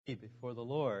before the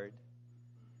Lord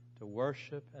to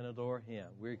worship and adore Him.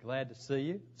 We're glad to see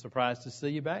you. Surprised to see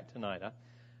you back tonight.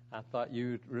 I thought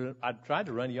I tried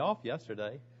to run you off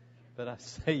yesterday, but I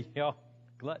see y'all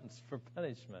gluttons for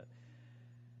punishment.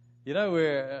 You know,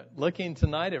 we're looking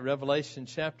tonight at Revelation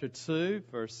chapter 2,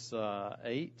 verse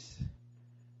 8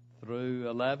 through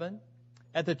 11.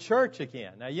 At the church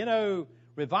again. Now, you know,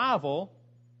 revival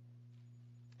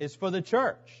is for the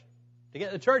church, to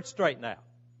get the church straightened out.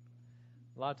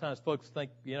 A lot of times folks think,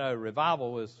 you know,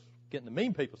 revival is getting the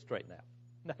mean people straightened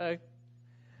out.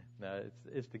 No,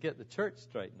 it's to get the church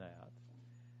straightened out.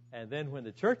 And then when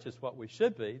the church is what we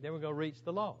should be, then we're going to reach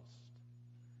the lost.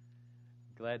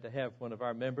 Glad to have one of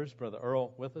our members, Brother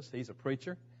Earl, with us. He's a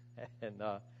preacher, and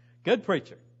good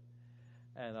preacher.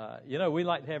 And, you know, we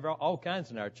like to have all kinds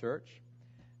in our church.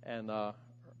 And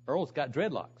Earl's got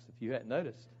dreadlocks, if you hadn't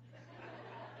noticed.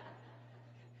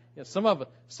 You know, some of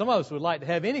us would like to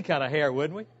have any kind of hair,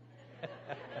 wouldn't we?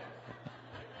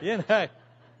 You know.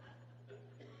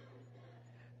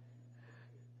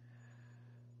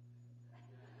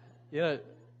 You know,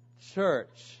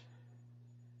 church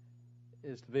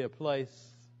is to be a place,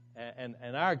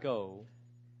 and our goal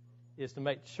is to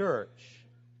make church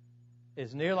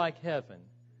as near like heaven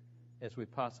as we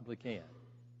possibly can.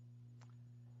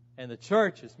 And the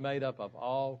church is made up of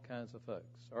all kinds of folks.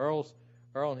 Earl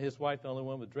and his wife, the only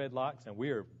one with dreadlocks, and we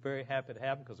are very happy to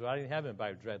have them because I didn't have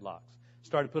anybody with dreadlocks.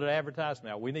 Started to put an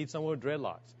advertisement out. We need someone with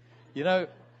dreadlocks. You know,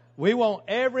 we want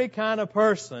every kind of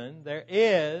person there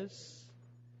is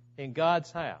in God's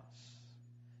house,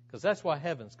 because that's what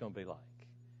heaven's going to be like.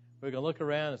 We're going to look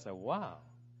around and say, wow,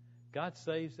 God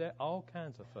saves all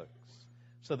kinds of folks.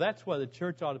 So that's what the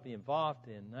church ought to be involved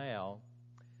in now,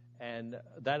 and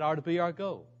that ought to be our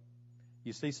goal.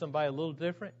 You see somebody a little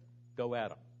different, go at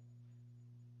them.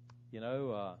 You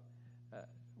know,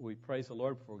 we praise the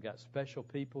Lord for we've got special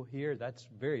people here. That's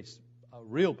a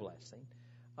real blessing,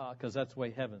 because that's the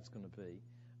way heaven's going to be.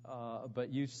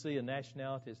 But you see a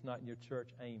nationality that's not in your church,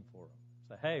 aim for them.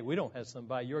 Say, hey, we don't have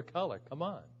somebody your color. Come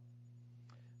on.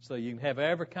 So you can have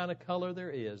every kind of color there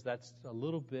is. That's a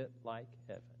little bit like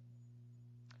heaven.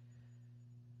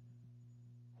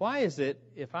 Why is it,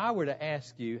 if I were to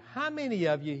ask you, how many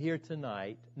of you here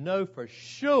tonight know for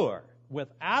sure,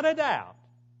 without a doubt,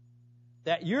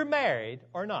 that you're married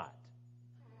or not?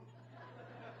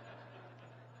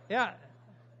 Yeah.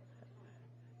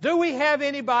 Do we have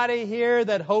anybody here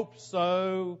that hopes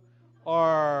so,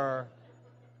 or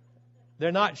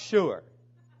they're not sure?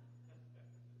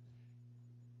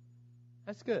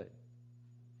 That's good.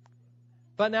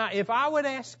 But now, if I would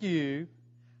ask you,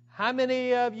 how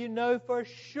many of you know for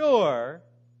sure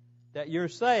that you're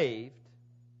saved,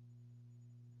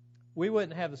 we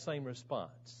wouldn't have the same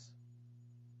response.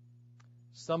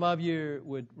 Some of you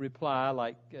would reply,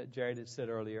 like Jared had said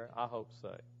earlier, I hope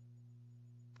so.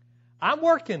 I'm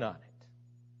working on it.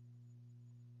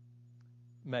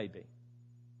 Maybe.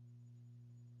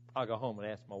 I'll go home and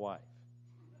ask my wife.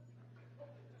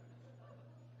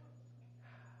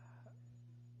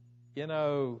 You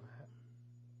know,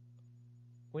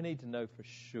 we need to know for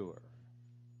sure.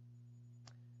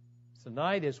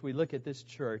 Tonight, as we look at this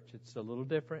church, it's a little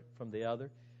different from the other.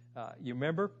 You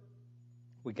remember,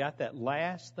 we got that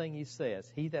last thing he says.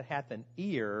 He that hath an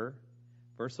ear,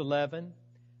 verse 11,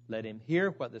 let him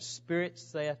hear what the Spirit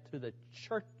saith to the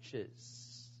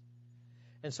churches.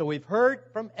 And so we've heard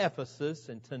from Ephesus,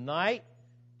 and tonight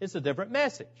it's a different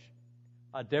message.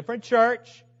 A different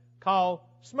church called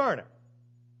Smyrna.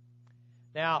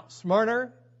 Now,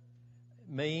 Smyrna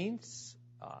means,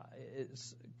 it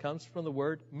comes from the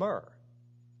word myrrh.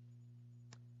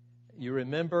 You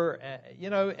remember, you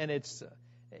know, and it's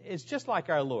just like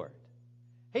our Lord.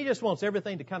 He just wants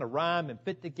everything to kind of rhyme and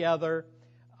fit together.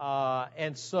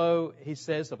 And so he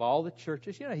says of all the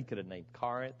churches, you know, he could have named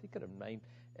Corinth, he could have named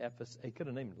Ephesus, he could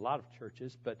have named a lot of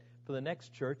churches. But for the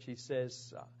next church, he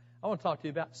says, I want to talk to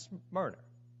you about Smyrna,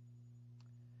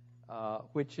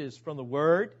 which is from the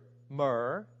word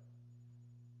myrrh,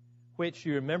 which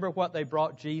you remember what they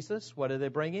brought Jesus. What did they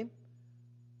bring him?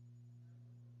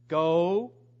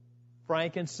 Gold,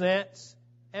 frankincense,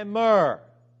 and myrrh.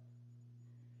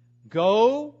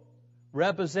 Gold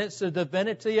represents the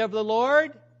divinity of the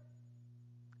Lord.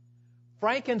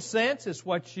 Frankincense is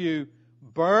what you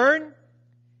burn.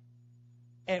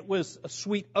 It was a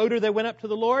sweet odor that went up to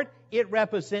the Lord. It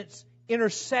represents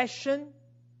intercession.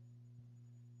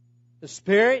 The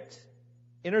Spirit,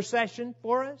 intercession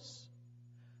for us.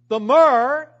 The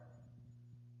myrrh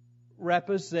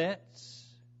represents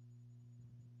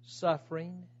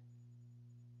suffering.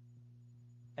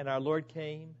 And our Lord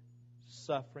came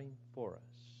suffering for us.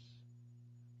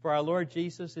 For our Lord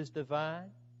Jesus is divine.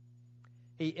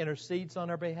 He intercedes on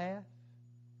our behalf.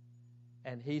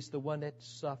 And He's the one that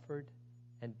suffered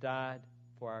and died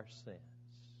for our sins.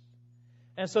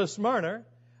 And so Smyrna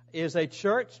is a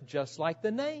church just like the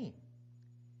name.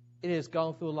 It has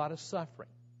gone through a lot of suffering.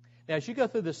 Now, as you go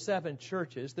through the 7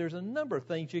 churches, there's a number of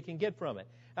things you can get from it.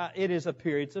 It is a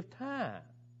periods of time.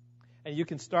 And you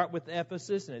can start with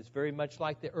Ephesus, and it's very much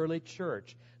like the early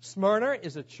church. Smyrna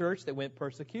is a church that went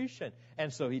persecution.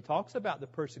 And so he talks about the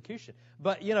persecution.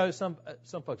 But, some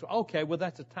folks, okay, well,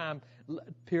 that's a time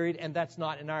period, and that's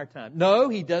not in our time. No,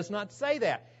 he does not say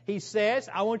that. He says,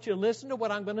 I want you to listen to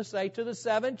what I'm going to say to the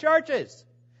 7 churches.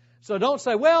 So don't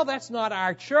say, well, that's not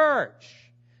our church.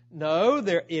 No,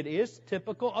 it is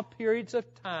typical of periods of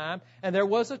time, and there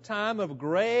was a time of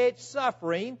great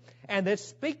suffering, and this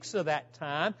speaks of that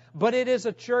time, but it is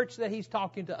a church that he's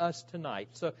talking to us tonight.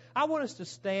 So I want us to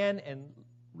stand and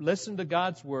listen to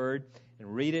God's Word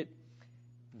and read it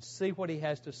and see what He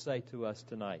has to say to us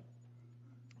tonight.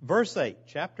 Verse 8,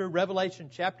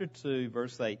 Revelation chapter 2,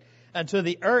 verse 8. And to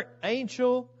the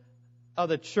angel of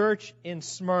the church in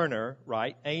Smyrna,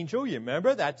 right? Angel, you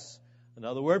remember, that's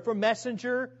another word for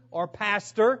messenger or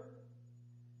pastor.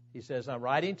 He says, I'm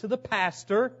writing to the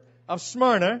pastor of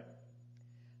Smyrna.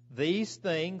 These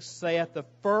things saith the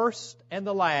first and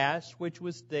the last, which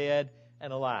was dead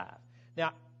and alive.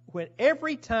 Now,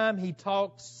 every time he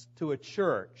talks to a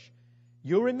church,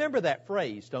 you'll remember that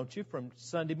phrase, don't you, from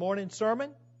Sunday morning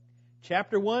sermon?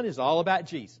 Chapter 1 is all about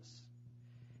Jesus.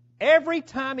 Every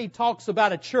time he talks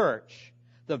about a church,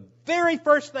 the very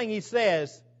first thing he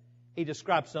says, he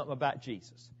describes something about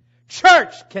Jesus.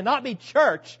 Church cannot be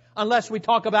church unless we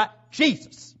talk about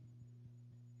Jesus.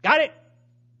 Got it?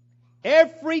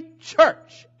 Every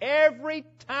church, every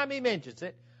time he mentions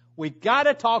it, we've got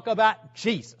to talk about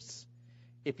Jesus.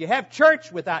 If you have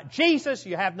church without Jesus,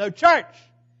 you have no church.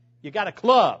 You got a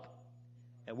club.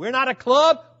 And we're not a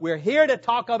club. We're here to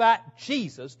talk about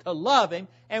Jesus, to love Him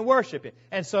and worship Him.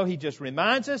 And so he just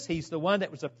reminds us He's the one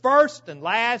that was the first and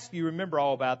last. You remember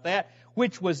all about that.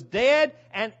 Which was dead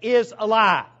and is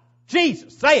alive.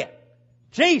 Jesus. Say it.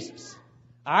 Jesus.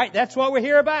 All right. That's what we're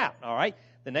here about. All right.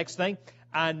 The next thing.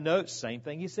 I know. Same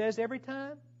thing he says every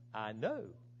time. I know.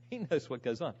 He knows what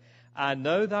goes on. I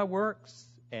know thy works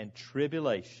and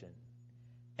tribulation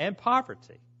and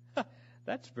poverty.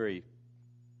 That's very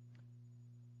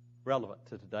relevant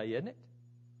to today, isn't it?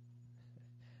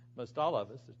 Most all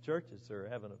of us, the churches, are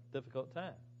having a difficult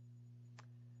time.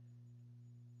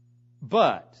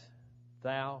 But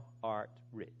thou art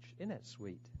rich. Isn't that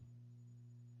sweet?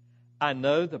 I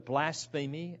know the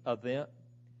blasphemy of them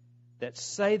that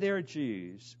say they are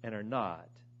Jews and are not,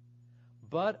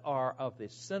 but are of the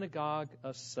synagogue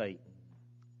of Satan.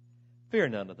 Fear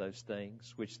none of those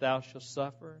things which thou shalt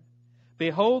suffer.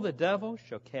 Behold, the devil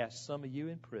shall cast some of you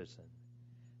in prison,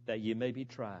 that ye may be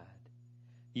tried.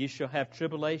 Ye shall have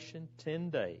tribulation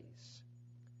 10 days.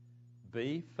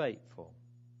 Be faithful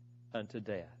unto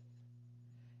death.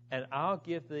 And I'll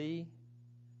give thee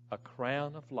a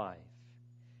crown of life.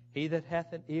 He that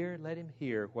hath an ear, let him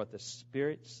hear what the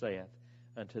Spirit saith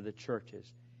unto the churches.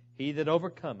 He that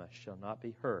overcometh shall not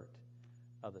be hurt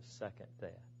of the second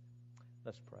death.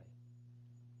 Let's pray.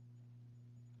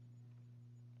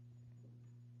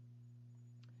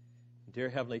 Dear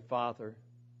Heavenly Father,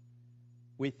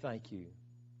 we thank you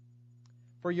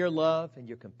for your love and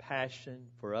your compassion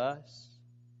for us.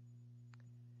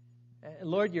 And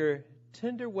Lord, your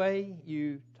tender way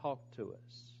you talk to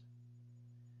us,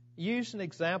 using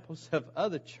examples of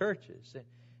other churches.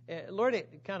 And Lord,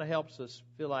 it kind of helps us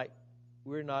feel like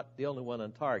we're not the only one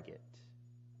on target.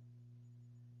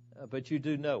 But you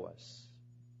do know us.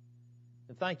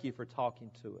 And thank you for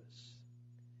talking to us.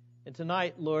 And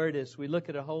tonight, Lord, as we look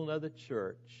at a whole other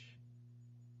church,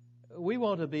 we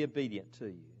want to be obedient to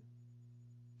you.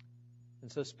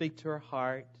 And so speak to our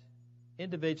heart,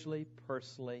 individually,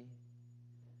 personally,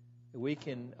 that we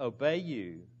can obey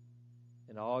you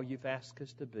in all you've asked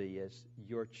us to be as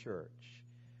your church.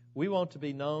 We want to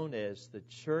be known as the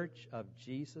Church of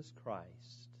Jesus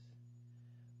Christ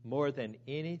more than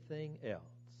anything else.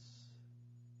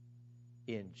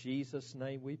 In Jesus'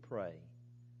 name we pray.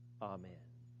 Amen.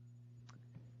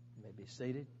 You may be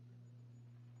seated.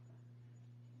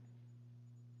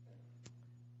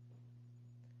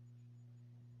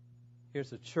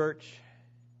 Here's a church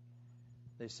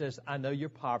that says, I know your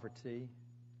poverty.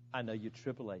 I know your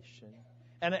tribulation.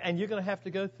 And you're going to have to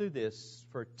go through this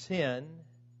for 10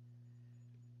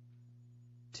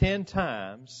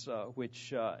 times,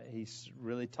 which he's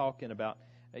really talking about.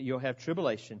 You'll have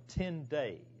tribulation 10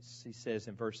 days, he says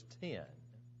in verse 10,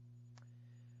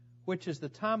 which is the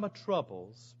time of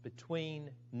troubles between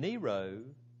Nero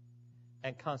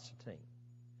and Constantine.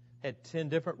 had 10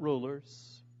 different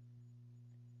rulers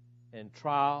and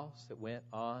trials that went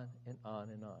on and on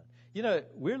and on. You know,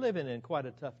 we're living in quite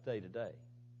a tough day today.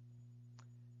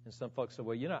 And some folks say,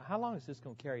 well, you know, how long is this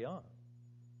going to carry on?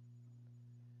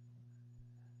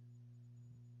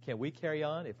 Can we carry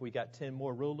on if we got 10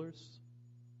 more rulers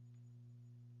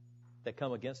that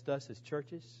come against us as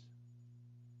churches?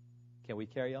 Can we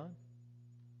carry on?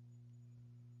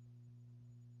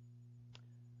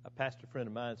 A pastor friend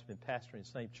of mine has been pastoring the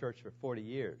same church for 40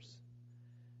 years.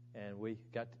 And we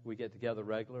get together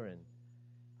regular,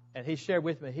 and he shared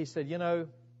with me, he said, you know,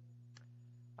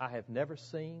 I have never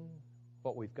seen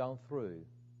what we've gone through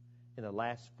in the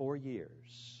last 4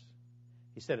 years.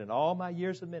 He said, in all my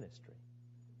years of ministry,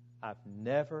 I've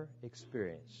never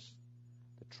experienced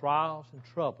the trials and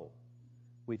trouble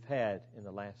we've had in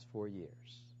the last 4 years.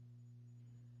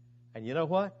 And you know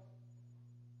what?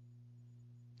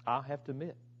 I'll have to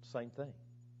admit, same thing.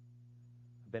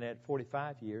 I've been at it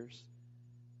 45 years,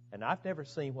 and I've never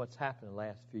seen what's happened in the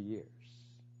last few years.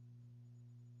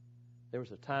 There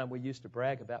was a time we used to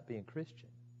brag about being Christian.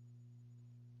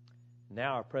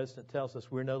 Now our president tells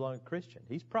us we're no longer Christian.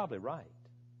 He's probably right.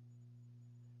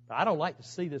 But I don't like to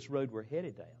see this road we're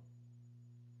headed down.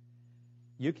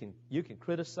 You can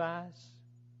criticize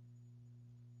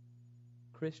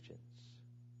Christians,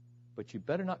 but you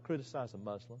better not criticize a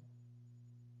Muslim.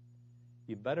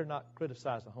 You better not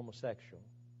criticize a homosexual.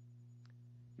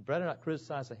 You better not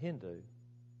criticize a Hindu.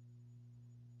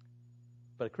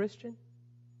 But a Christian,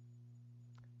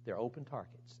 they're open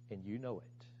targets, and you know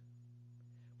it.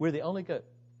 We're the only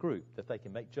group that they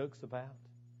can make jokes about,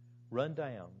 run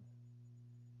down,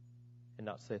 and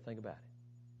not say a thing about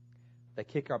it. They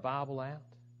kick our Bible out.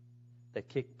 They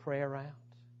kick prayer out.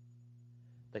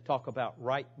 They talk about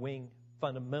right-wing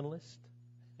fundamentalists.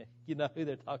 You know who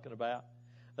they're talking about?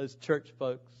 Those church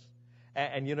folks.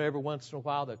 And you know, every once in a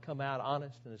while they'll come out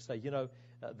honest and they'll say, you know,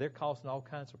 they're causing all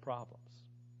kinds of problems.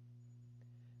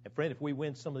 And friend, if we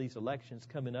win some of these elections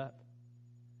coming up,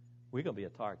 we're going to be a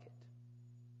target.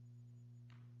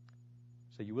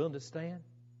 So you willing to stand?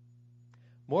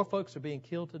 More folks are being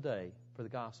killed today for the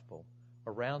gospel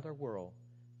around our world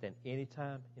than any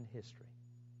time in history.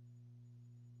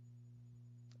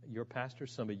 Your pastor,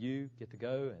 some of you get to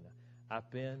go, and I've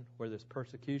been where there's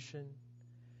persecution,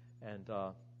 and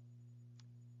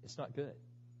it's not good.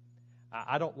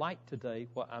 I don't like today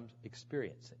what I'm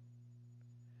experiencing.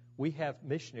 We have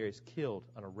missionaries killed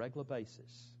on a regular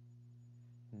basis.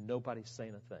 Nobody's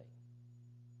saying a thing.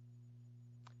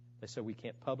 They say we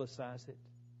can't publicize it.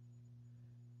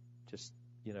 Just,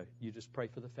 you know, you just pray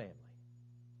for the family.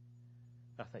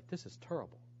 I think this is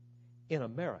terrible. In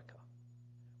America,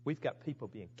 we've got people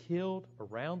being killed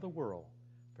around the world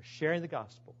for sharing the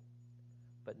gospel.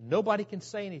 But nobody can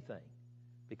say anything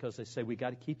because they say we got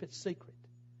to keep it secret.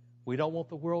 We don't want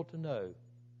the world to know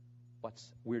what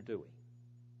we're doing.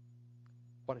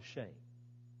 What a shame.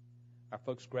 Our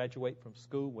folks graduate from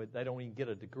school where they don't even get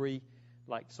a degree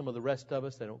like some of the rest of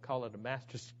us. They don't call it a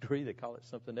master's degree. They call it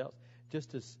something else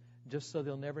just so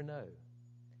they'll never know.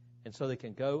 And so they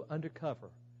can go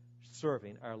undercover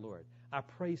serving our Lord. I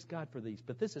praise God for these.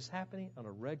 But this is happening on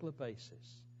a regular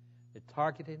basis. They're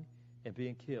targeted and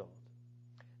being killed.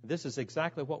 This is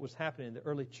exactly what was happening in the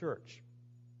early church.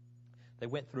 They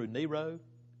went through Nero.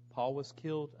 Paul was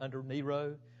killed under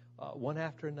Nero, one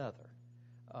after another.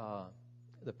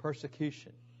 The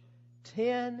persecution.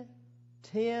 10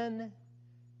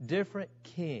 different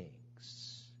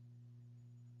kings.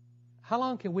 How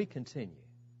long can we continue?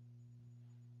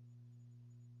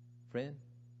 Friend,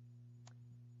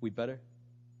 we better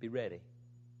be ready.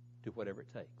 Do whatever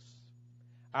it takes.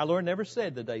 Our Lord never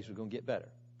said the days were going to get better.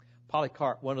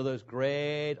 Polycarp, one of those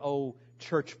great old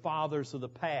church fathers of the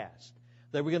past,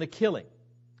 they were going to kill him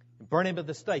and burn him at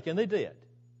the stake, and they did.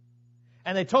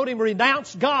 And they told him,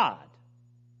 renounce God.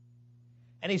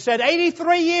 And he said,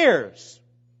 83 years,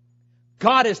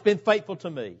 God has been faithful to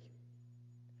me.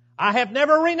 I have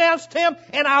never renounced Him,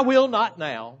 and I will not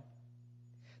now.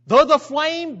 Though the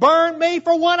flame burn me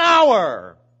for 1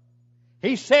 hour,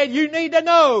 he said, you need to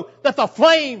know that the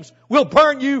flames will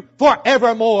burn you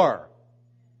forevermore.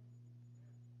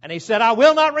 And he said, I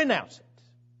will not renounce it.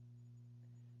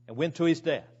 And went to his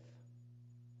death.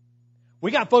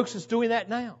 We got folks that's doing that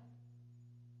now.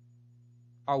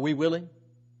 Are we willing?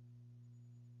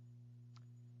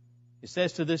 It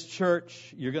says to this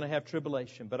church, you're going to have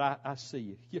tribulation, but I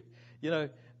see you. You know,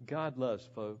 God loves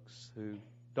folks who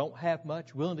don't have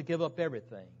much, willing to give up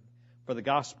everything for the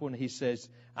gospel. And He says,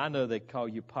 I know they call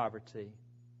you poverty,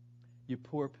 you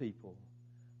poor people,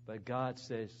 but God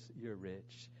says you're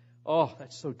rich. Oh,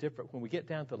 that's so different. When we get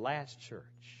down to the last church,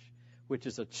 which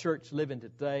is a church living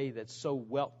today that's so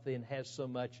wealthy and has so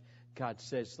much, God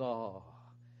says,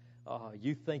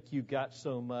 you think you got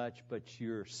so much, but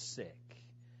you're sick.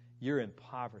 You're in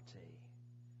poverty.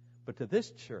 But to this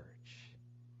church,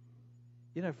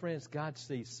 friends, God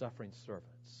sees suffering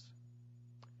servants.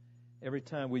 Every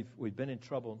time we've been in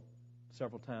trouble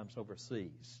several times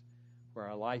overseas where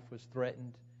our life was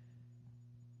threatened,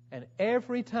 and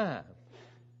every time,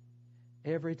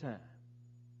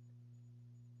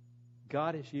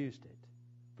 God has used it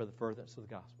for the furtherance of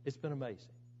the gospel. It's been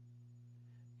amazing.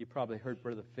 You probably heard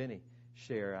Brother Finney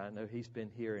share. I know he's been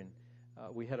here, and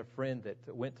we had a friend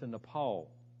that went to Nepal.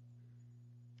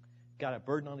 Got a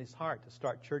burden on his heart to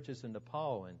start churches in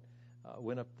Nepal, and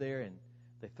went up there, and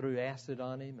they threw acid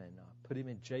on him and put him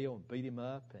in jail and beat him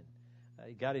up, and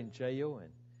he got in jail,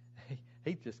 and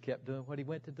he just kept doing what he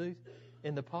went to do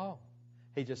in Nepal.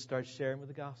 He just started sharing with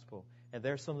the gospel, and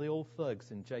there some of the old thugs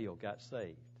in jail got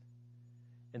saved.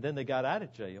 And then they got out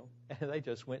of jail, and they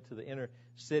just went to the inner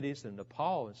cities in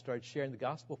Nepal and started sharing the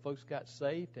gospel. Folks got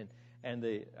saved, and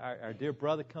our dear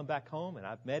brother come back home, and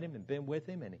I've met him and been with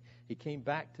him, and he came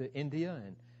back to India,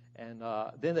 and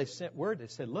then they sent word. They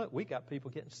said, look, we got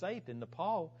people getting saved in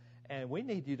Nepal, and we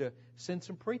need you to send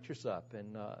some preachers up.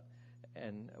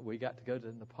 And we got to go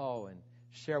to Nepal and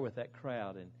share with that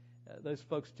crowd, and those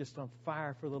folks just on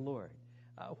fire for the Lord.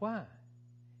 Why?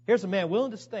 Here's a man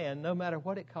willing to stand no matter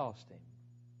what it cost him.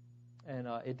 And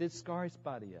it did scar his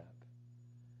body up,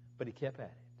 but he kept at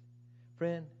it.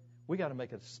 Friend, we got to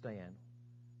make a stand,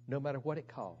 no matter what it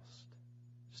costs.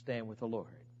 Stand with the Lord.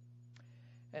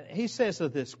 And he says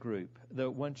of this group,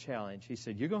 the one challenge, he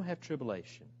said, you're going to have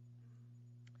tribulation.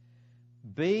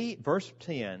 Verse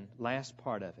 10, last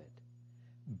part of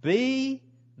it, be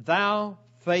thou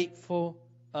faithful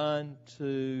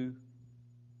unto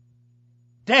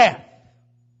death.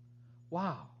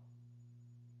 Wow.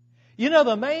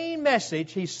 The main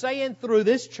message he's saying through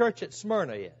this church at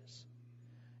Smyrna is,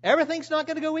 everything's not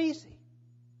going to go easy.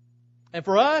 And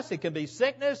for us, it can be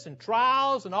sickness and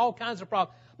trials and all kinds of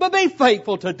problems. But be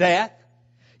faithful to death.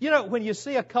 When you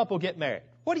see a couple get married,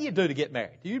 what do you do to get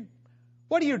married?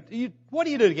 What do you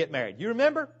do to get married? You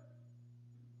remember?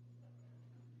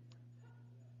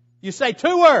 You say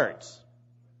 2 words,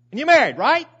 and you're married,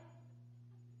 right?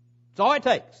 That's all it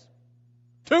takes.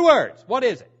 2 words. What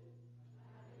is it?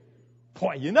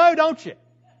 Boy, you know, don't you?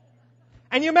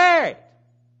 And you're married.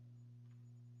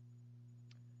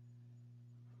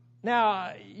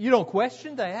 Now, you don't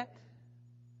question that.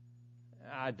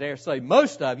 I dare say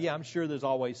most of you, I'm sure there's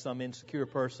always some insecure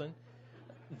person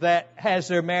that has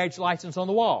their marriage license on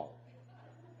the wall.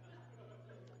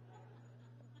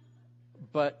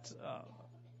 But,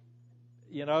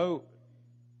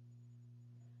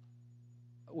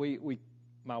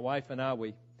 my wife and I,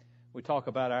 we talk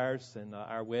about ours and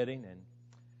our wedding, and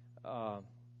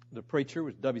the preacher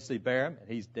was W.C. Barham, and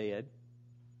he's dead.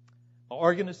 The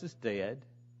organist is dead.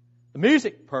 The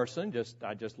music person,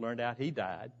 I just learned out he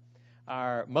died.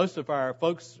 Most of our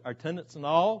folks, our tenants and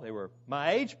all, they were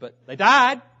my age, but they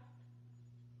died.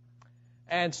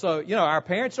 And so, our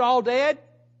parents are all dead.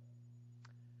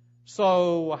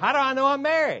 So how do I know I'm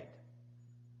married?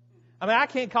 I mean, I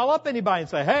can't call up anybody and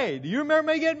say, hey, do you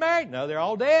remember me getting married? No, they're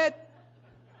all dead.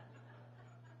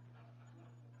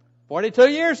 42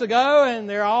 years ago, and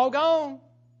they're all gone.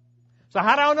 So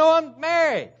how do I know I'm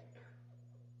married?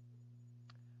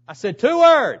 I said 2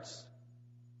 words.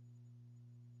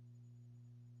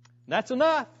 That's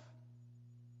enough.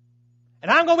 And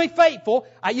I'm going to be faithful.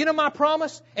 My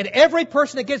promise? And every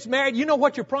person that gets married, you know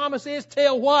what your promise is?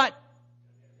 Till what?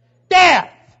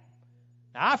 Death.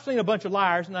 Now, I've seen a bunch of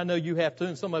liars, and I know you have too,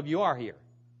 and some of you are here.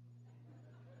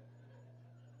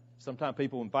 Sometimes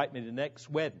people invite me to the next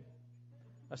wedding.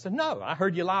 I said, no, I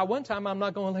heard you lie one time. I'm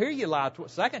not going to hear you lie a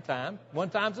second time. One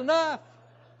time's enough.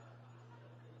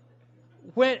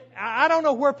 I don't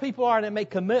know where people are that make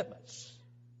commitments.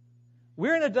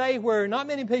 We're in a day where not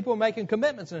many people are making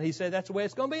commitments, and he said that's the way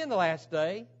it's going to be in the last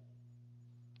day.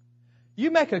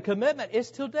 You make a commitment, it's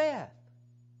till death.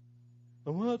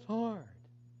 Well, it's hard.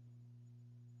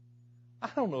 I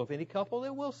don't know of any couple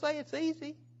that will say it's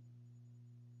easy.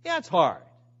 Yeah, it's hard.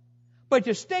 But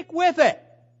you stick with it.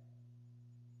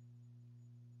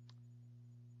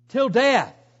 Till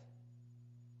death.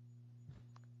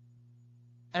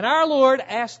 And our Lord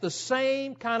asked the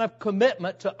same kind of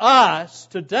commitment to us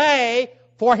today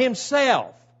for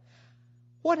Himself.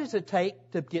 What does it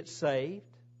take to get saved?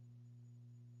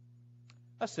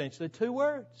 Essentially 2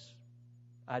 words.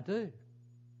 I do.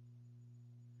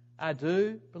 I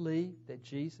do believe that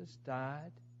Jesus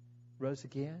died, rose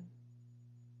again.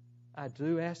 I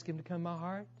do ask Him to come in my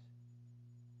heart.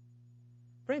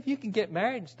 Friend, if you can get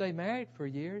married and stay married for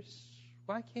years,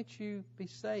 why can't you be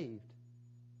saved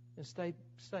and stay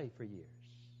saved for years?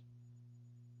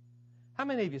 How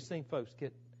many of you have seen folks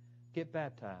get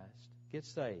baptized, get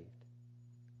saved,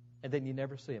 and then you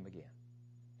never see them again?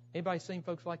 Anybody seen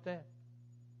folks like that?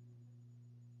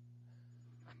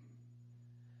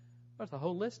 There's a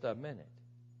whole list of them, isn't it?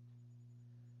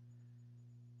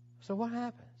 So what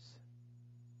happens?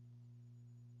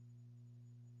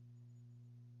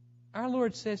 Our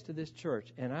Lord says to this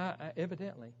church, and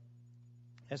evidently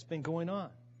that's been going on.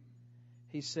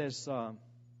 He says, I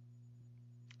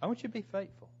want you to be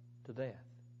faithful to death.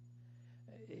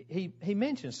 He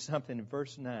mentions something in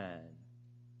verse 9.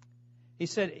 He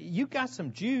said, you've got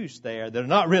some Jews there that are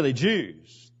not really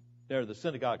Jews. They're the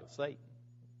synagogue of Satan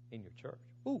in your church.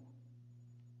 Ooh.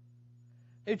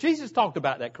 And Jesus talked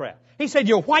about that crowd. He said,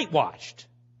 you're whitewashed.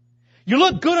 You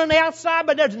look good on the outside,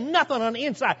 but there's nothing on the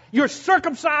inside. You're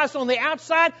circumcised on the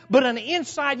outside, but on the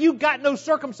inside, you've got no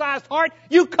circumcised heart.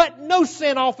 You cut no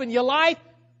sin off in your life.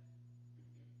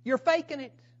 You're faking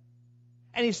it.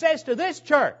 And he says to this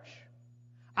church,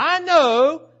 I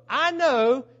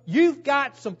know you've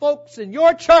got some folks in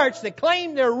your church that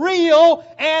claim they're real,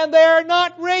 and they're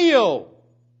not real.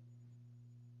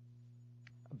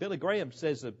 Billy Graham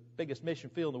says the biggest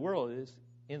mission field in the world is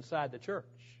inside the church.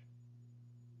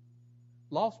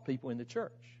 Lost people in the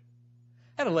church.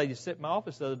 I had a lady sit in my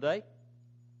office the other day.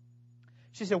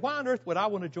 She said, why on earth would I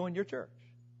want to join your church?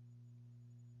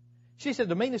 She said,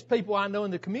 the meanest people I know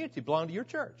in the community belong to your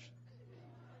church.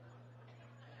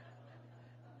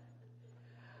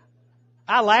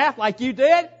 I laughed like you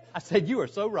did. I said, you are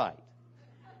so right.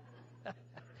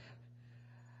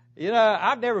 You know,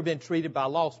 I've never been treated by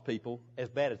lost people as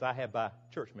bad as I have by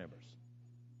church members.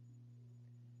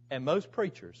 And most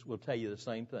preachers will tell you the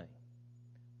same thing.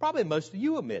 Probably most of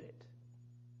you admit it.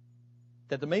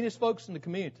 That the meanest folks in the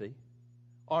community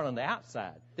aren't on the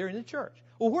outside. They're in the church.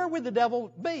 Well, where would the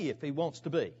devil be if he wants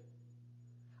to be?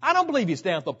 I don't believe he's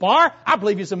down at the bar. I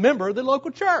believe he's a member of the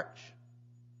local church.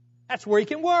 That's where he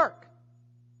can work.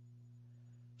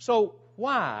 So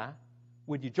why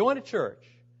would you join a church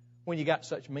when you got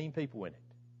such mean people in it?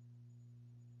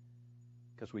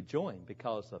 Because we join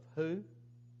because of who?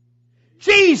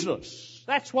 Jesus!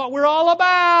 That's what we're all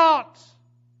about.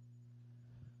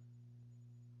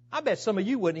 I bet some of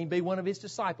you wouldn't even be one of his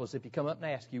disciples if he come up and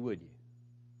ask you, would you?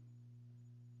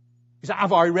 You say,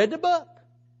 I've already read the book.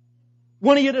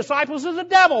 One of your disciples is a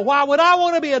devil. Why would I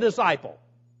want to be a disciple?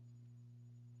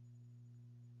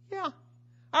 Yeah.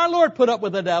 Our Lord put up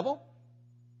with the devil.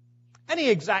 And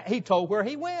he told where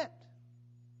he went.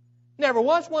 Never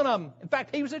was one of them. In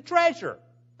fact, he was a treasure.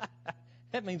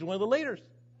 That means one of the leaders.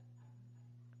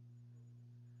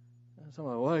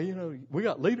 Somebody, well, you know, we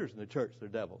got leaders in the church, they're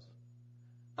devils.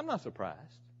 I'm not surprised.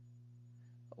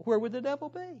 Where would the devil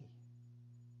be?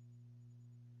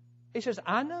 He says,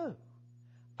 I know.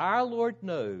 Our Lord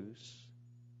knows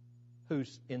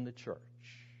who's in the church.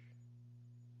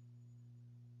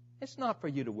 It's not for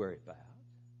you to worry about.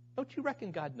 Don't you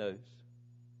reckon God knows?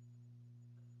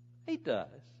 He does.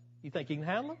 You think he can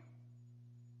handle them?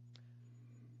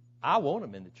 I want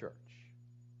them in the church.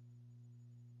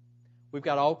 We've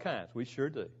got all kinds. We sure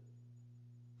do.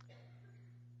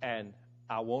 And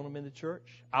I want them in the church.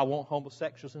 I want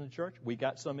homosexuals in the church. We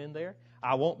got some in there.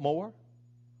 I want more.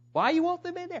 Why you want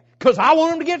them in there? Because I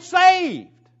want them to get saved.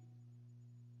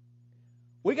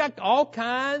 We got all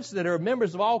kinds that are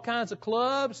members of all kinds of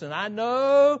clubs, and I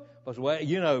know, well,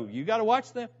 you know, you got to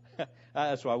watch them.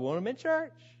 That's why I want them in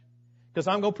church. Because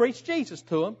I'm going to preach Jesus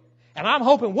to them, and I'm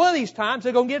hoping one of these times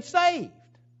they're going to get saved.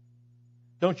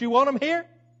 Don't you want them here?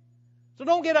 So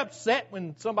don't get upset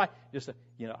when somebody just say,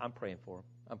 you know, I'm praying for them.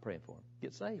 I'm praying for them.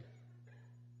 Get saved.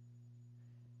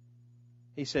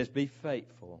 He says, be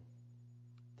faithful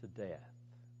to death.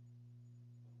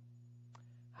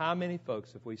 How many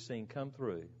folks have we seen come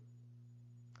through?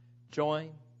 Join.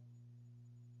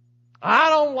 I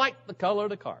don't like the color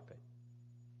of the carpet.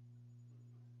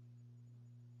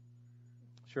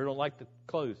 Sure don't like the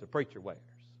clothes the preacher wears.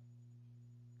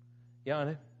 Yeah,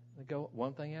 they go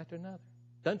one thing after another.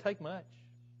 Doesn't take much.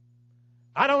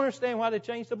 I don't understand why they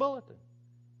changed the bulletin.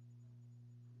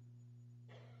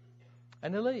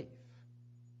 And they leave.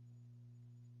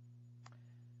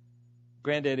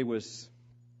 Granddaddy was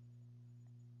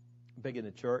big in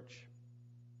the church.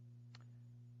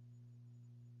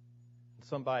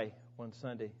 Somebody one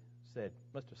Sunday said,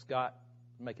 Mr. Scott,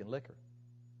 I'm making liquor.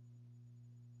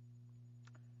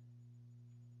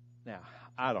 Now,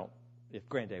 if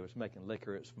Granddaddy was making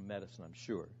liquor, it's for medicine, I'm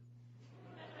sure.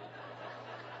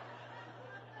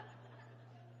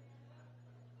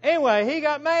 Anyway, he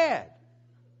got mad.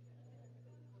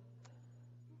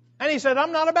 And he said,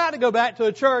 I'm not about to go back to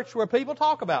a church where people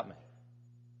talk about me.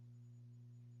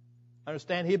 I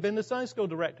understand he had been the Sunday school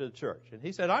director of the church. And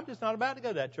he said, I'm just not about to go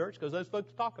to that church because those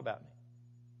folks talk about me.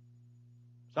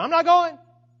 So I'm not going.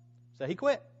 So he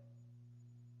quit.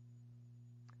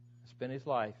 Spent his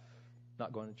life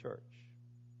not going to church.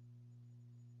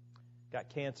 Got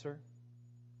cancer.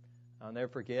 I'll never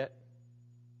forget.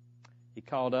 He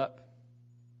called up,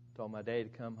 told my daddy to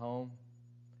come home.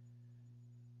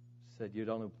 Said, you're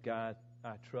the only guy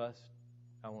I trust.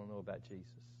 I want to know about Jesus.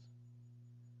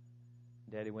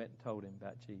 Daddy went and told him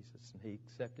about Jesus, and he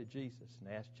accepted Jesus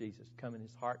and asked Jesus to come in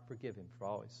his heart and forgive him for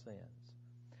all his sins.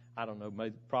 I don't know,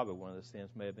 probably one of the sins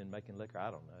may have been making liquor,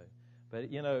 I don't know.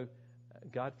 But, you know,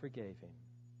 God forgave him,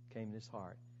 came in his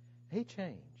heart. He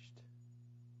changed.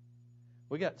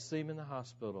 We got to see him in the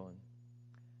hospital,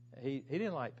 and he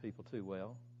didn't like people too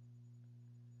well.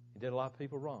 He did a lot of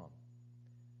people wrong.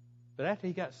 But after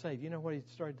he got saved, you know what he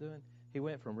started doing? He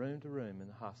went from room to room in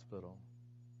the hospital,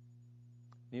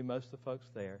 knew most of the folks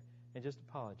there, and just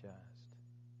apologized.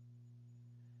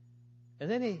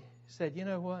 And then he said, you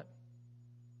know what?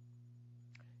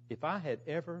 If I had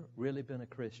ever really been a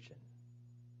Christian,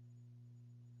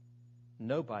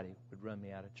 nobody would run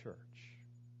me out of church.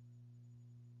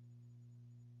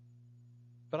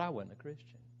 But I wasn't a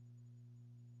Christian.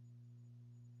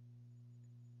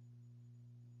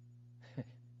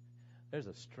 There's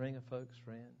a string of folks,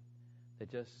 friend, that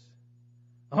just,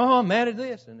 oh, I'm mad at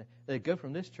this. And they go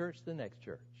from this church to the next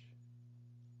church.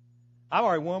 I've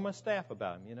already warned my staff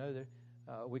about them. You know,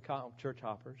 we call them church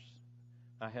hoppers.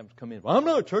 I have them come in. Well, I'm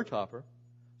not a church hopper.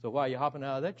 So why are you hopping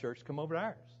out of that church? Come over to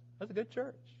ours. That's a good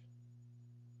church.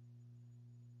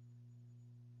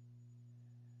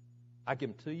 I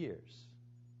give them 2 years.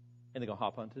 And they're going to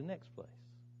hop on to the next place.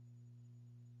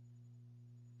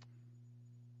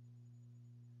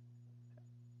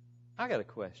 I got a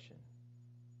question.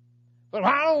 But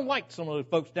I don't like some of those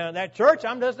folks down at that church.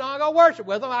 I'm just not going to worship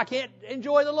with them. I can't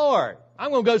enjoy the Lord. I'm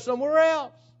going to go somewhere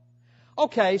else.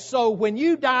 Okay, so when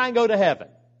you die and go to heaven,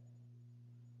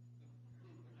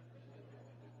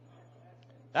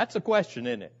 that's a question,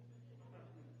 isn't it?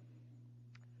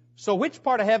 So which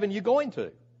part of heaven are you going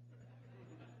to?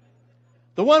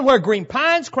 The one where Green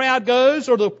Pines crowd goes,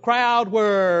 or the crowd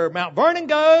where Mount Vernon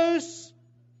goes?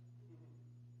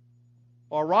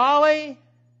 Or Raleigh?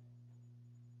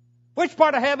 Which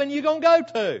part of heaven are you going to go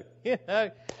to? You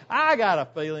know, I got a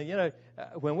feeling,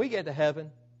 when we get to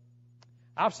heaven,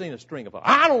 I've seen a string of them.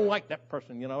 I don't like that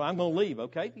person, I'm going to leave.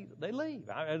 Okay, they leave.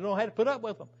 I don't know how to put up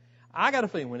with them. I got a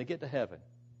feeling when they get to heaven,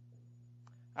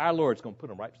 our Lord's going to put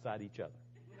them right beside each other.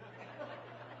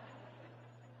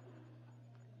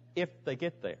 If they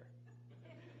get there.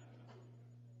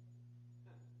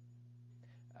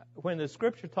 When the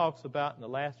Scripture talks about in the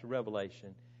last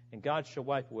Revelation, and God shall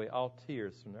wipe away all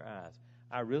tears from their eyes,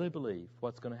 I really believe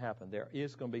what's going to happen, there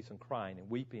is going to be some crying and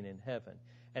weeping in heaven.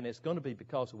 And it's going to be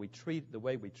because we treat the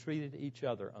way we treated each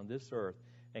other on this earth.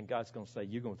 And God's going to say,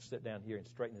 you're going to sit down here and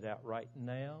straighten it out right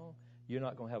now. You're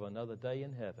not going to have another day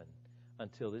in heaven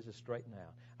until this is straightened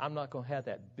out. I'm not going to have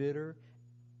that bitter,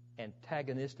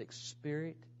 antagonistic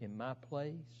spirit in my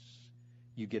place.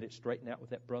 You get it straightened out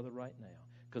with that brother right now.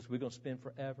 Because we're going to spend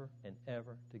forever and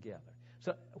ever together.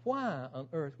 So why on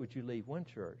earth would you leave one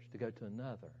church to go to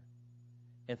another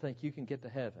and think you can get to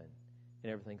heaven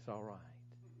and everything's all right?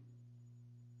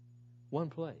 One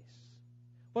place.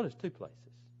 Well, there's two places.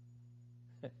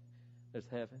 There's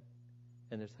heaven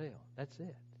and there's hell. That's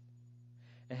it.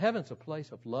 And heaven's a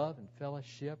place of love and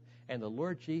fellowship, and the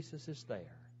Lord Jesus is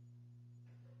there.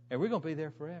 And we're going to be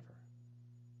there forever.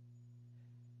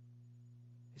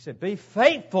 He said, be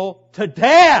faithful to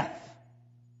death.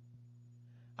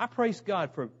 I praise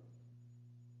God for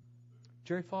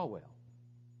Jerry Falwell.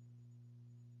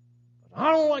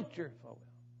 I don't like Jerry Falwell.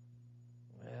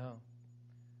 Well,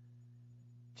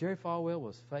 Jerry Falwell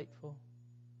was faithful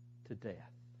to death.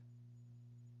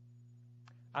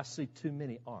 I see too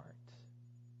many aren't.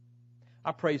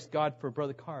 I praise God for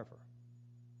Brother Carver.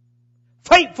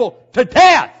 Faithful to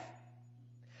death.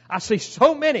 I see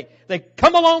so many. They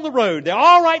come along the road. They're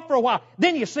all right for a while.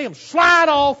 Then you see them slide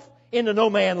off into no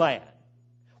man land.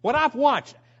 What I've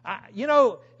watched,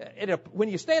 when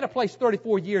you stay at a place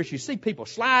 34 years, you see people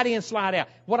slide in, slide out.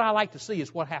 What I like to see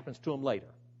is what happens to them later.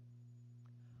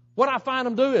 What I find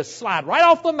them do is slide right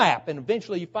off the map, and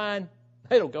eventually you find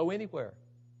they don't go anywhere.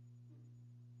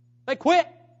 They quit.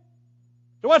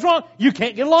 So what's wrong? You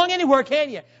can't get along anywhere,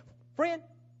 can you? Friend,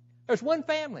 there's one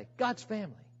family, God's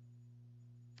family.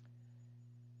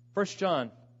 1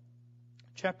 John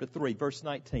chapter 3, verse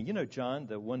 19. You know John,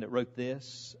 the one that wrote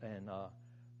this and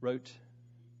wrote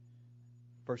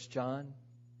 1 John.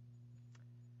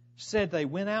 said they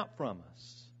went out from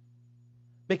us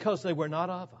because they were not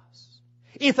of us.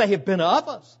 If they had been of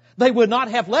us, they would not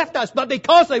have left us. But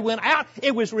because they went out,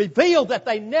 it was revealed that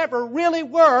they never really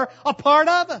were a part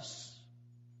of us.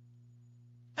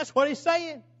 That's what he's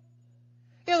saying.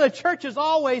 You know, the church has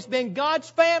always been God's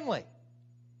family.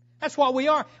 That's what we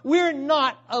are. We're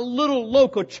not a little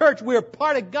local church. We're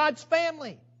part of God's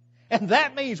family. And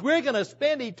that means we're going to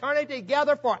spend eternity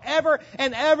together forever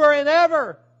and ever and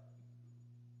ever.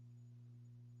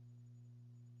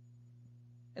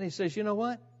 And he says, you know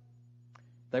what?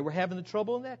 They were having the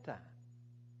trouble in that time.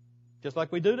 Just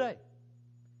like we do today.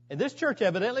 And this church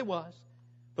evidently was.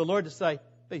 The Lord to say,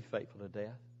 be faithful to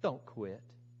death. Don't quit.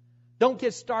 Don't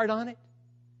get started on it.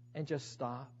 And just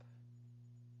stop.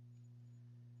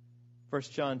 1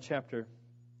 John chapter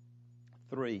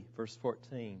 3, verse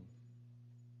 14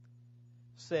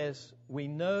 says, we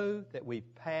know that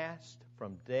we've passed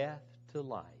from death to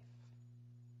life.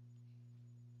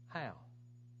 How?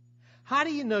 How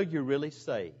do you know you're really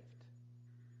saved?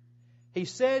 He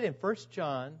said in 1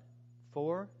 John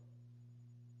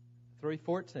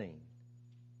 3:14,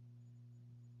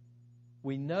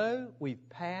 we know we've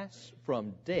passed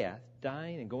from death,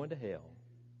 dying and going to hell,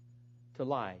 to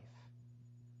life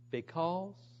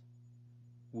because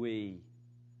we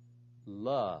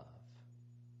love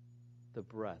the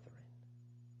brethren.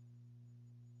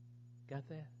 Got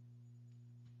that?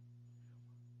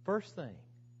 First thing,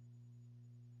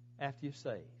 after you're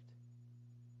saved,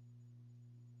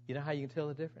 you know how you can tell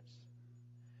the difference?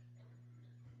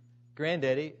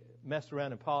 Granddaddy messed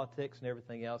around in politics and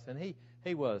everything else, and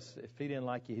he was, if he didn't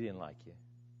like you, he didn't like you.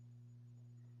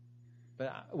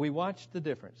 But we watched the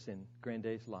difference in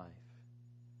Granddaddy's life.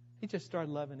 He just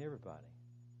started loving everybody.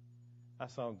 I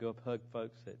saw him go up hug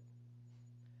folks that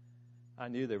I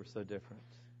knew they were so different.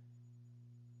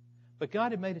 But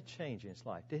God had made a change in his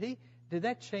life. Did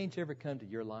that change ever come to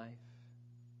your life?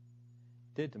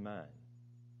 It did to mine.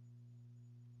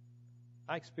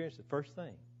 I experienced the first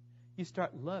thing. You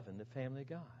start loving the family of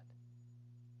God.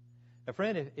 Now,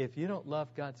 friend, if you don't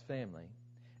love God's family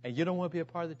and you don't want to be a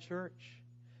part of the church,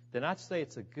 then I'd say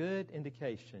it's a good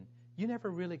indication you never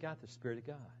really got the Spirit of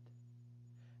God.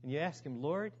 And you ask Him,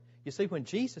 Lord, you see, when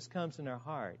Jesus comes in our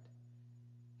heart,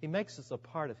 He makes us a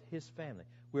part of His family.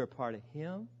 We're a part of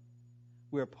Him.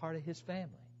 We're a part of His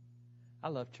family. I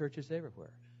love churches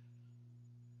everywhere.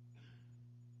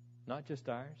 Not just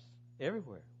ours,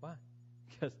 everywhere. Why?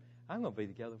 Because I'm going to be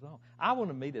together with all. I want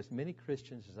to meet as many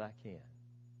Christians as I can.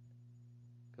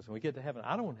 Because when we get to heaven,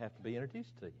 I don't want to have to be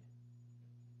introduced to you.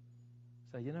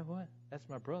 So you know what? That's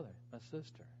my brother, my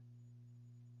sister.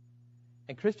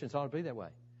 And Christians ought to be that way.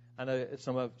 I know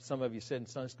some of you said in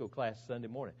Sunday school class Sunday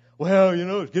morning, well, you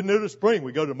know, it's getting into the spring.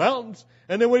 We go to the mountains,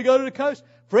 and then we go to the coast.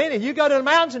 Friend, if you go to the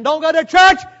mountains and don't go to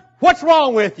church, what's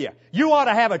wrong with you? You ought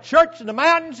to have a church in the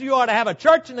mountains. You ought to have a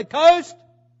church in the coast.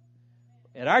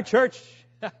 At our church,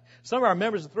 some of our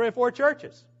members are 3 or 4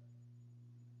 churches.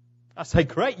 I say,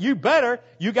 great, you better.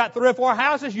 You got 3 or 4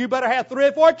 houses, you better have 3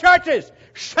 or 4 churches.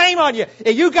 Shame on you.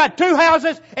 If you got 2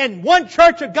 houses and 1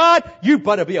 church of God, you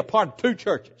better be a part of 2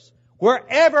 churches.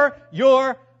 Wherever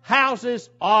your houses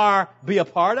are, be a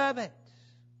part of it.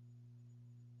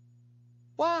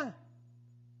 Why?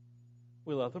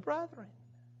 We love the brethren.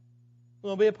 We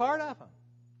want to be a part of them.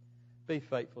 Be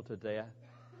faithful to death.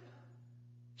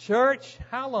 Church,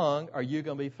 how long are you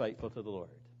going to be faithful to the Lord?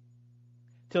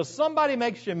 Till somebody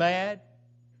makes you mad?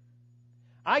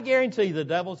 I guarantee you the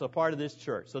devil's a part of this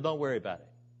church, so don't worry about it.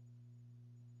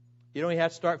 You don't even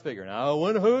have to start figuring, I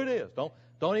wonder who it is.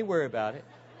 Don't even worry about it.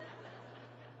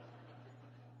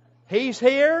 He's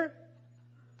here.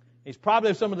 He's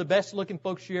probably some of the best looking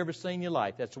folks you ever seen in your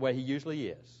life. That's the way he usually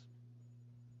is.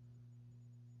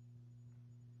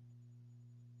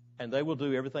 And they will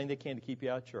do everything they can to keep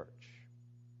you out of church.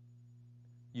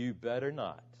 You better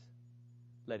not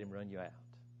let him run you out.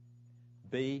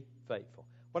 Be faithful.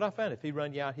 What I found, if he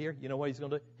run you out here, you know what he's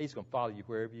going to do? He's going to follow you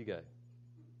wherever you go.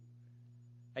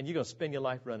 And you're going to spend your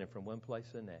life running from one place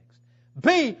to the next.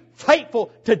 Be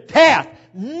faithful to death.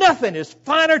 Nothing is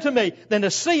finer to me than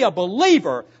to see a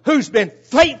believer who's been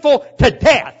faithful to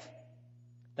death.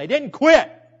 They didn't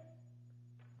quit.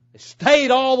 They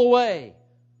stayed all the way.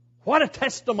 What a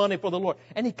testimony for the Lord.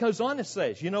 And he goes on and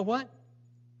says, you know what?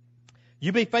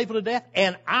 You be faithful to death,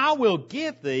 and I will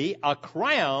give thee a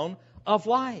crown of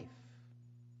life.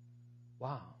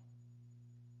 Wow.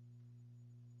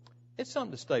 It's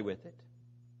something to stay with it.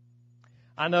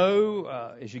 I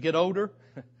know as you get older,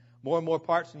 more and more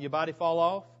parts in your body fall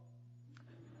off.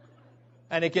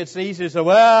 And it gets easier to say,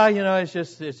 well, you know, it's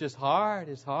just hard.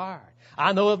 It's hard.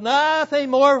 I know of nothing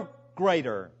more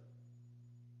greater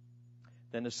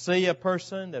than to see a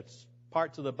person that's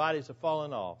parts of the bodies have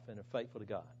fallen off and are faithful to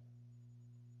God.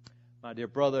 My dear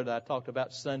brother that I talked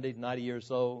about Sunday, 90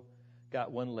 years old,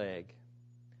 got one leg,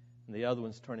 and the other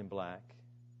one's turning black.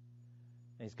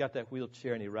 And he's got that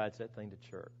wheelchair, and he rides that thing to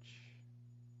church.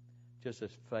 Just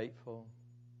as faithful.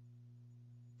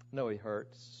 No, he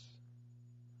hurts.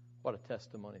 What a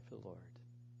testimony for the Lord.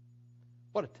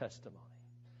 What a testimony.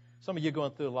 Some of you are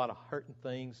going through a lot of hurting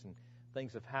things, and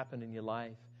things have happened in your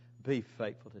life. Be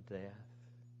faithful to death.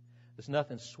 There's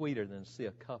nothing sweeter than to see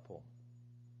a couple.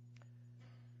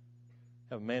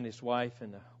 Have a man and his wife,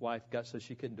 and the wife got so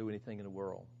she couldn't do anything in the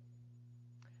world.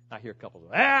 I hear couples,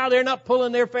 they're not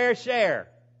pulling their fair share.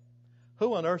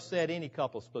 Who on earth said any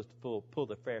couple's supposed to pull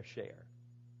their fair share?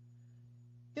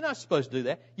 You're not supposed to do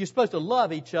that. You're supposed to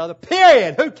love each other,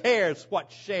 period. Who cares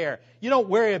what share? You don't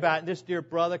worry about it. And this dear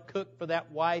brother cooked for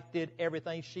that wife, did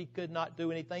everything. She could not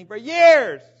do anything for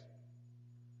years.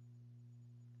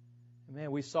 And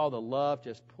man, we saw the love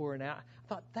just pouring out. I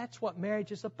thought, that's what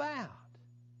marriage is about.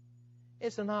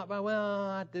 It's not about,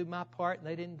 I do my part and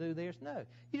they didn't do theirs. No,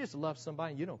 you just love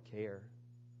somebody and you don't care.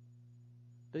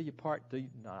 Do your part,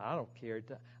 no, I don't care.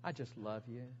 I just love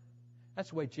you. That's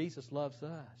the way Jesus loves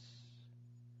us.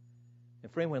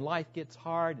 And friend, when life gets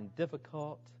hard and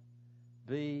difficult,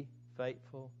 be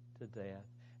faithful to death.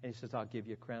 And he says, I'll give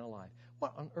you a crown of life.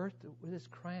 What on earth with this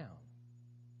crown?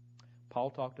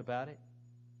 Paul talked about it.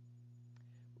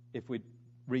 If we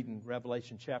read in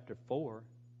Revelation chapter 4,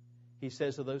 he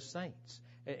says of those saints.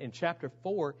 In chapter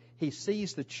 4, he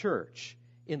sees the church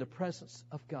in the presence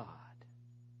of God.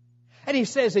 And he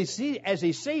says, as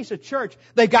he sees the church,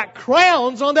 they got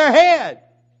crowns on their head.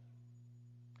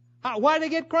 Why do they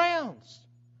get crowns?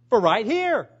 For right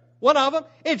here. One of them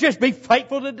is just be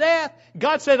faithful to death.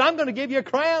 God said, I'm going to give you a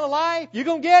crown of life. You're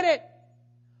going to get it.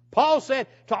 Paul said,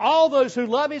 to all those who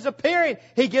love His appearing,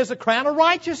 He gives a crown of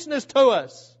righteousness to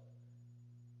us.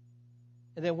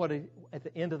 And then at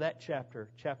the end of that chapter,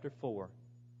 chapter 4,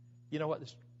 you know what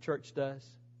this church does?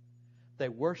 They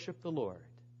worship the Lord.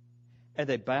 And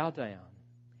they bow down.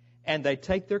 And they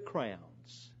take their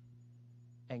crowns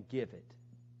and give it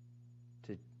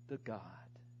to God.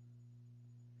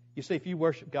 You see, if you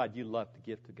worship God, you love to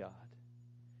give to God.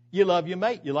 You love your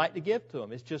mate. You like to give to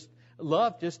him. It's just,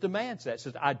 love just demands that. It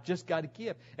says, I just got to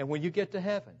give. And when you get to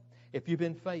heaven, if you've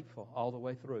been faithful all the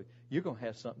way through, you're going to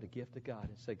have something to give to God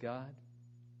and say, God,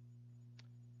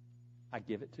 I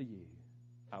give it to you.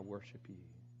 I worship you.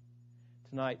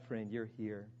 Tonight, friend, you're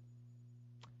here.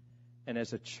 And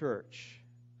as a church,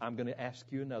 I'm going to ask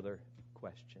you another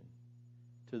question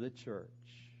to the church.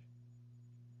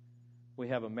 We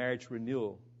have a marriage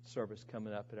renewal service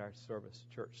coming up at our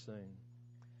church soon.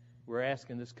 We're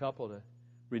asking this couple to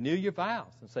renew your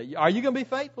vows and say, are you going to be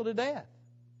faithful to death?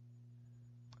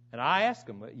 And I ask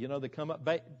them, they come up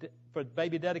for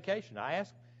baby dedication. I ask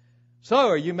them, so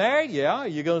are you married? Yeah. Are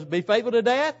you going to be faithful to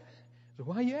death? So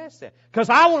why do you ask that? Because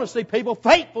I want to see people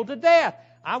faithful to death.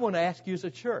 I want to ask you as a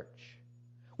church,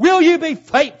 will you be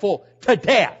faithful to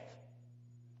death?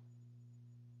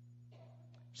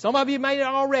 Some of you may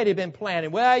have already been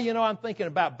planning. I'm thinking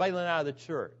about bailing out of the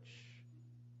church.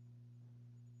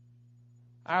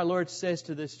 Our Lord says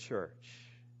to this church,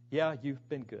 yeah, you've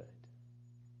been good.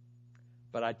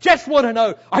 But I just want to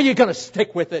know, are you going to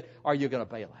stick with it or are you going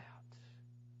to bail out?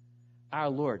 Our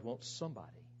Lord wants somebody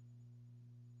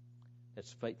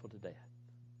that's faithful to death.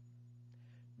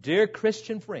 Dear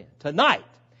Christian friend, tonight,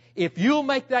 if you'll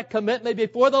make that commitment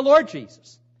before the Lord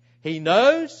Jesus, He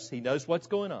knows what's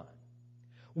going on.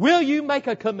 Will you make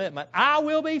a commitment? I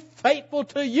will be faithful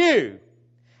to you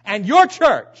and your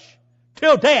church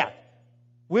till death.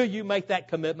 Will you make that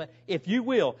commitment? If you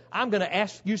will, I'm going to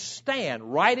ask you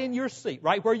stand right in your seat,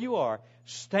 right where you are.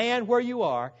 Stand where you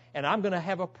are, and I'm going to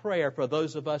have a prayer for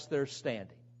those of us that are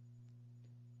standing.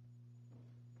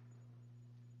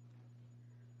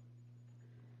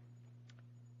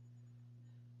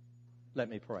 Let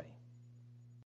me pray.